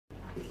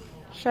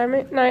Show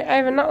me. No,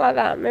 Ava, not like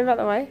that. Move out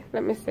the way.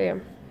 Let me see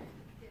him.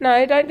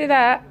 No, don't do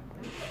that.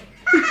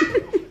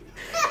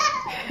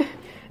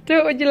 Do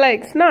it with your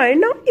legs. No,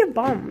 not your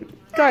bum.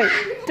 Go.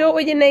 Do it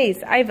with your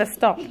knees. Ava,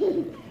 stop.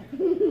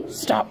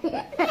 Stop.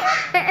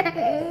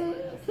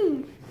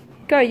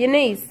 Go, your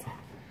knees.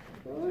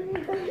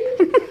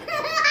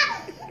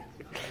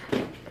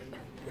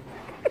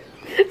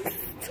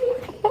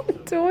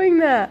 Stop doing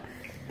that.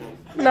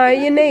 No,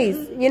 your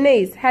knees. Your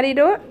knees. How do you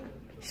do it?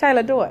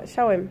 Shayla, do it.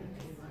 Show him.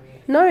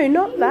 No,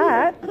 not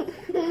that.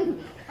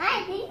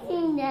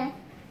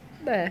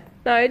 There.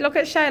 No, look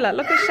at Shayla.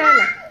 Look at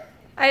Shayla.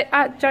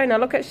 Jonah,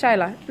 look at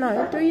Shayla.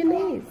 No, do your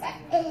knees.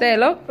 There,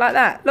 look. Like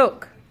that.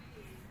 Look.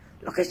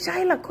 Look at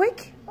Shayla,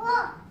 quick.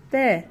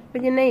 There,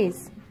 with your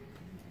knees.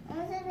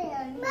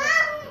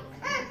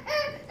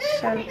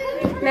 Shayla.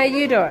 No,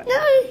 you do it.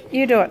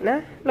 You do it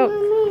now. Look.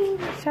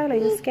 Shayla,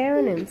 you're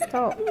scaring him.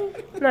 Stop.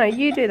 No,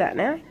 you do that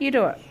now. You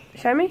do it.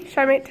 Show me.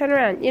 Show me. Turn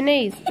around. Your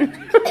knees.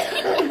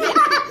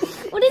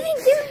 What is he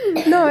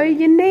doing? No,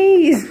 your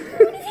knees.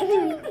 What is he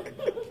doing?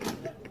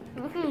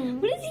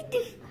 What is he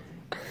doing?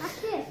 Like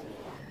this.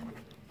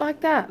 Like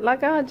that.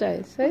 Like RJ.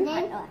 See?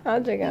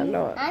 RJ can't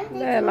do it.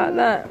 There, like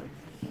that.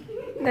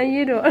 Now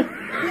you do it.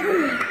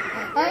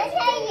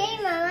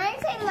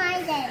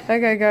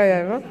 Okay, go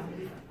over.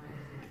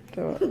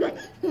 Do it.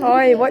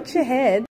 Oi, watch your head.